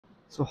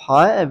So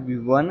hi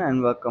everyone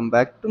and welcome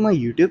back to my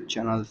YouTube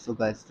channel. So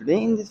guys,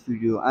 today in this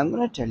video I'm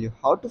gonna tell you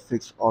how to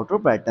fix auto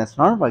brightness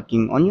not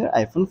working on your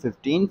iPhone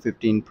 15,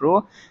 15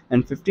 Pro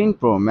and 15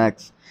 Pro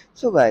Max.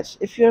 So guys,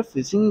 if you are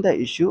facing the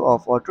issue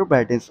of auto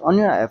brightness on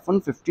your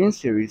iPhone 15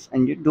 series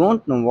and you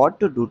don't know what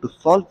to do to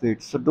solve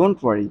it, so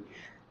don't worry.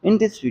 In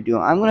this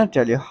video I'm gonna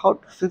tell you how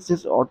to fix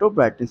this auto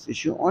brightness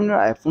issue on your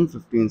iPhone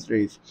 15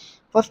 series.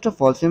 First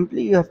of all,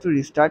 simply you have to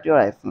restart your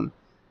iPhone.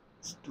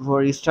 For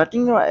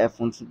restarting your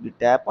iPhone, simply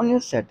tap on your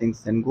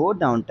settings, then go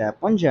down, tap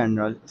on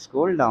General,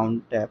 scroll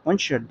down, tap on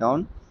shut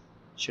down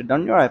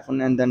your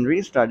iPhone, and then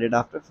restart it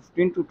after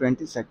 15 to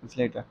 20 seconds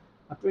later.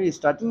 After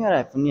restarting your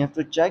iPhone, you have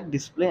to check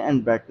display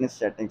and brightness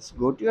settings.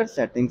 Go to your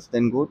settings,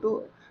 then go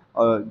to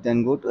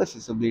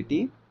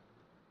accessibility,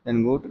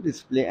 then go to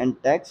display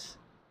and text.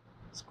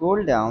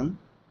 Scroll down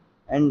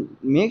and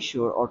make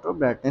sure auto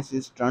brightness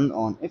is turned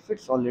on. If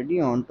it's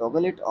already on,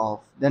 toggle it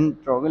off, then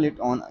toggle it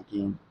on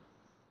again.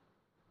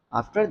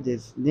 After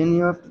this, then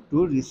you have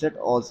to reset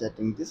all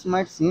settings. This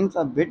might seem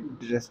a bit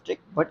drastic,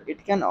 but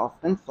it can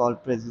often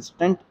solve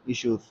persistent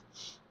issues.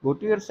 Go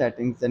to your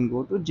settings, then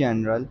go to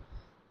General,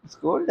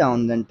 scroll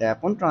down, then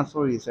tap on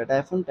Transfer Reset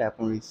iPhone,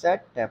 tap on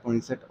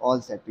Reset all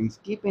settings.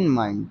 Keep in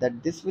mind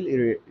that this will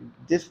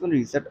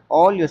reset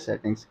all your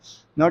settings,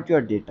 not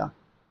your data.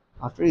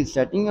 After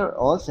resetting your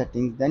all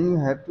settings, then you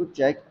have to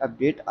check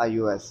Update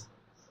iOS.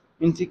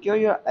 Insecure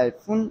your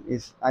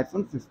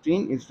iPhone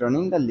 15 is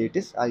running the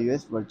latest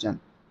iOS version.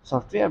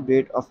 Software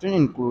updates often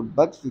include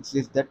bug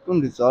fixes that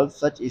can resolve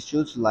such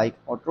issues like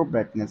auto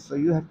brightness. So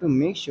you have to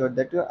make sure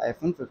that your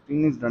iPhone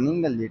 15 is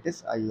running the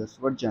latest iOS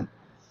version.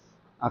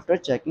 After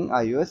checking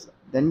iOS,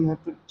 then you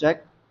have to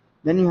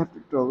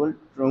toggle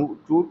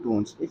True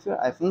Tones. If your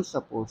iPhone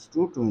supports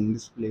True Tone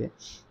display,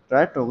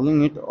 try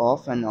toggling it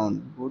off and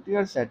on. Go to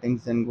your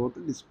settings, then go to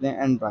display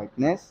and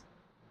brightness.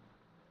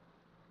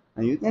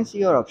 Now you can see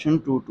your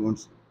option True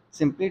Tones.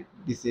 Simply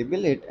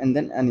disable it and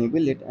then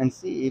enable it and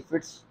see if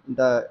it's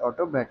the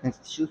auto brightness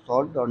issue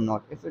solved or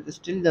not. If it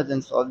still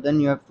doesn't solve,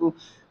 then you have to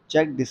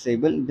check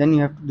disable. Then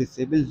you have to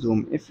disable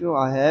zoom. If you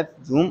have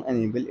zoom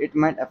enabled, it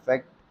might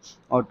affect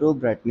auto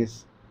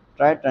brightness.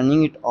 Try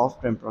turning it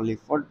off temporarily.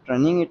 For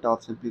turning it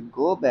off, simply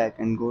go back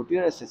and go to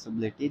your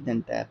accessibility,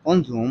 then tap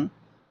on zoom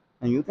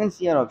and you can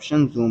see your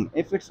option zoom.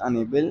 If it's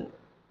unable,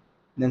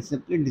 then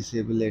simply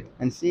disable it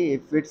and see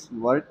if it's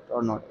worked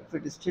or not. If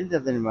it still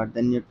doesn't work,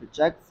 then you have to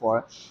check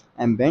for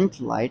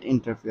ambient light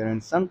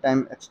interference.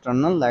 Sometimes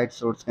external light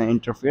source can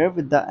interfere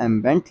with the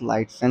ambient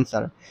light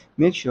sensor.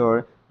 Make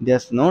sure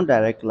there's no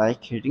direct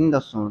light hitting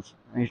the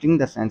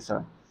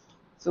sensor.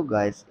 So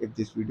guys, if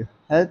this video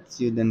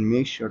helps you, then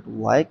make sure to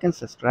like and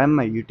subscribe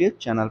my YouTube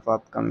channel for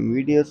upcoming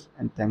videos,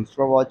 and thanks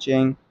for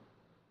watching.